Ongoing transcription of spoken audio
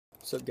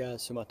What's up,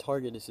 guys? So my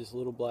target is this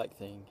little black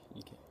thing.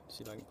 You can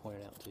see if I can point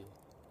it out to you.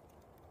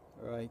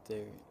 Right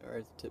there, right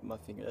at the tip of my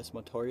finger. That's my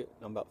target.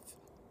 I'm about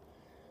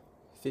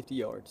 50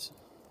 yards.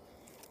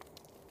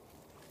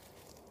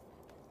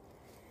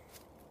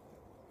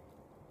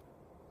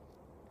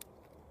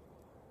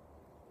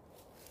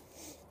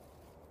 Let's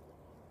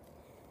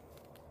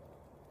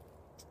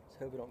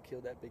hope I don't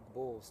kill that big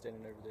bull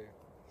standing over there.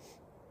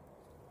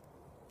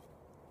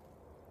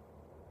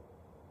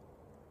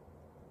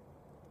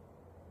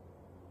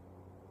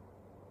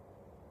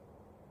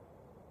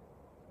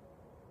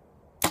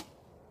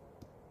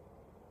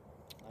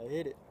 I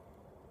hit it.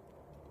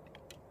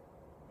 It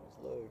was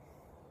low.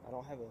 I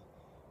don't have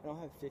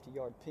a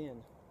 50-yard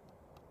pin.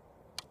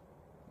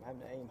 I'm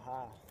having to aim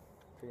high,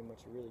 pretty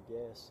much to really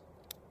guess.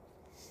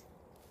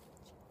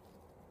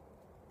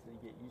 Until you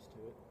get used to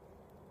it.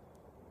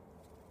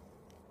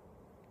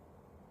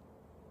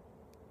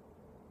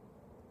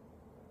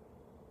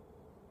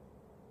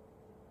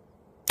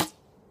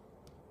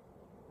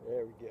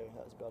 There we go.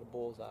 That was about a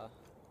bullseye.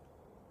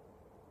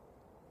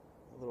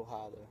 A little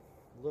high though.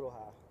 A little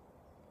high.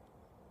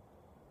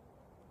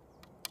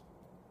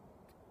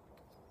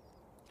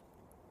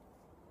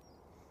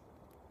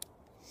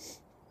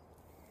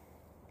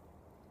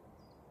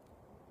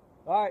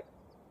 Alright.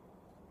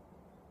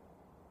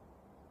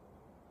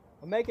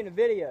 I'm making a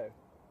video.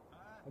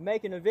 I'm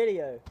making a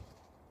video.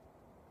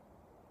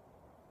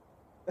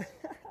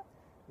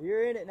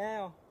 You're in it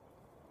now.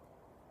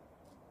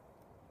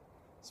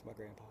 It's my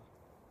grandpa.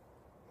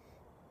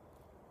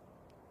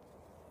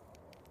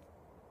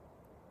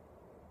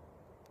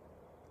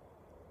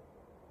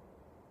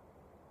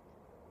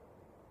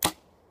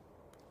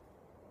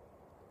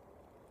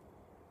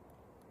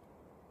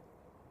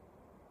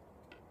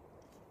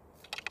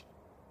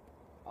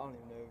 I don't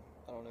even know.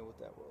 I don't know what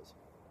that was.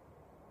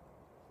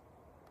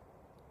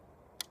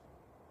 I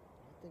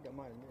think I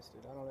might have missed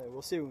it. I don't know.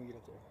 We'll see when we get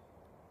up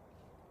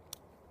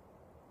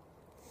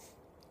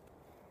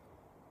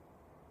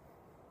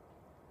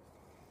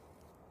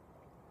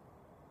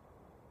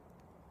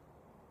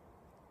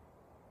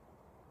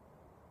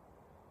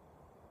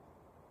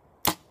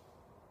there.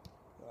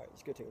 Alright,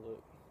 let's go take a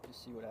look.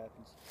 Just see what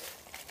happens.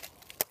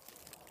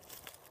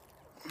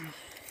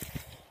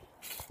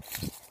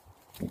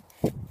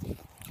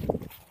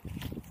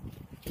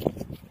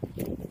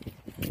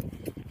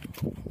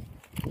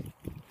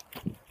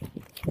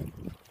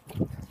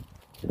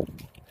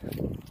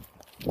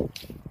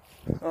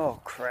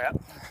 Oh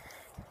crap.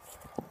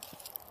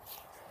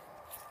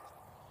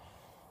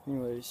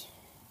 Anyways,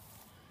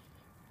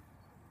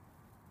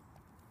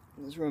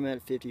 this is where I'm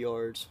at 50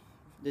 yards.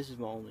 This is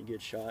my only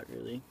good shot,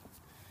 really.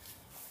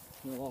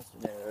 I lost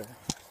an arrow.